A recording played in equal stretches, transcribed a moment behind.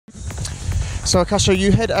So Akasha,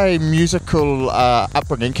 you had a musical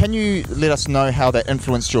upbringing. Can you let us know how that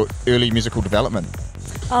influenced your early musical development?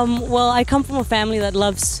 Well, I come from a family that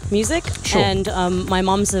loves music, Sure. and my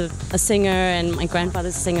mom's a singer, and my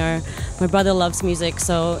grandfather's a singer. My brother loves music,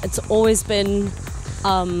 so it's always been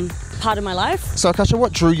part of my life. So Akasha,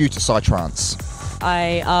 what drew you to Psytrance?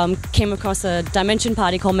 I came across a dimension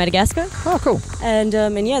party called Madagascar, Oh, cool. and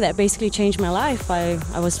yeah, that basically changed my life. I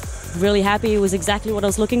was really happy. It was exactly what I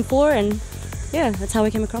was looking for, and yeah, that's how I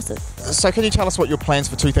came across it. So can you tell us what your plans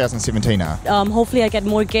for 2017 are? Hopefully I get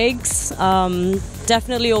more gigs,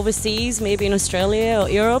 definitely overseas, maybe in Australia or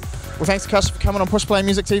Europe. Well, thanks Akasha for coming on Pushplay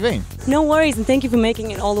Music TV. No worries, and thank you for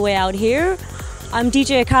making it all the way out here. I'm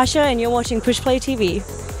DJ Akasha, and you're watching Pushplay TV.